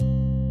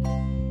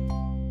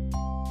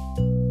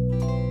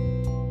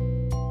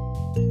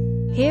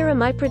Here are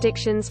my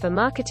predictions for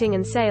marketing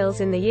and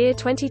sales in the year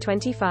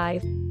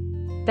 2025.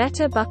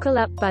 Better buckle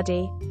up,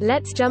 buddy.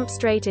 Let's jump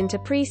straight into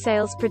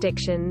pre-sales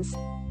predictions.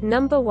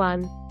 Number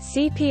 1.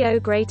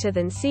 CPO greater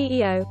than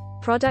CEO,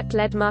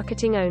 product-led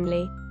marketing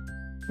only.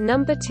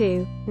 Number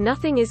 2.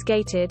 Nothing is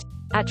gated,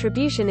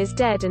 attribution is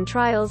dead and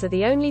trials are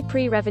the only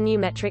pre-revenue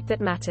metric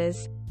that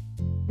matters.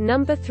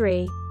 Number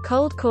 3.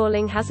 Cold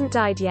calling hasn't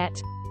died yet.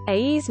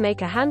 AEs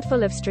make a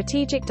handful of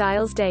strategic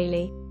dials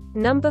daily.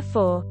 Number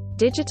 4.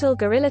 Digital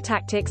guerrilla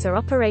tactics are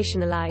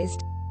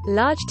operationalized.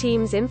 Large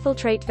teams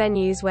infiltrate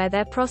venues where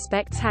their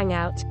prospects hang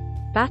out.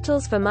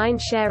 Battles for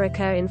mind share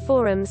occur in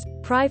forums,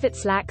 private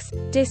Slacks,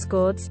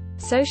 Discords,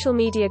 social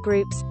media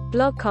groups,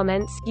 blog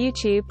comments,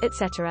 YouTube,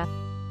 etc.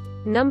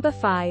 Number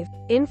 5.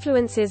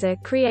 Influences are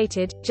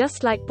created,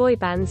 just like boy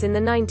bands in the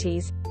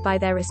 90s, by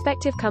their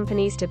respective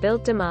companies to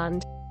build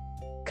demand.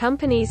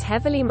 Companies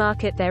heavily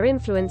market their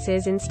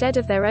influences instead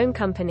of their own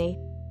company.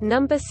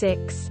 Number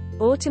 6.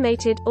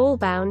 Automated,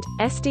 all-bound,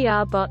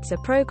 SDR bots are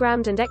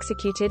programmed and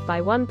executed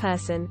by one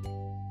person.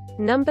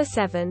 Number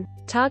 7.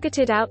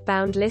 Targeted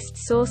outbound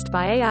lists sourced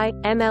by AI,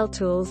 ML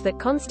tools that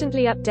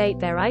constantly update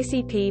their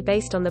ICP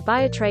based on the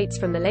buyer traits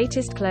from the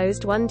latest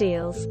closed-won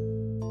deals.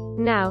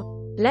 Now,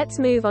 let's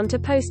move on to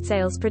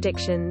post-sales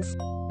predictions.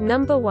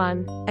 Number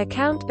 1.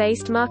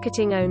 Account-based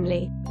marketing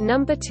only.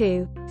 Number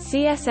 2.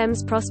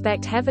 CSMs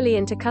prospect heavily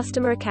into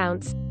customer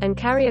accounts, and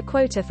carry a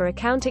quota for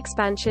account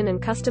expansion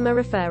and customer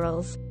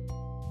referrals.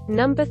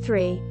 Number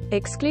 3.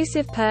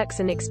 Exclusive perks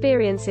and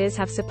experiences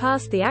have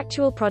surpassed the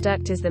actual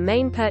product as the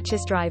main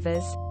purchase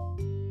drivers.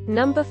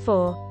 Number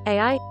 4.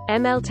 AI,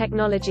 ML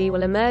technology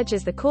will emerge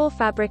as the core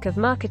fabric of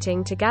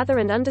marketing to gather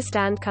and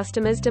understand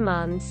customers'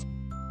 demands.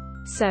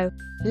 So,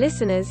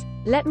 listeners,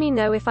 let me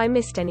know if I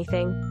missed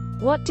anything.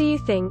 What do you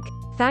think?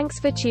 Thanks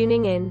for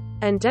tuning in,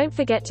 and don't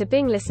forget to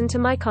listen to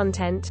my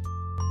content.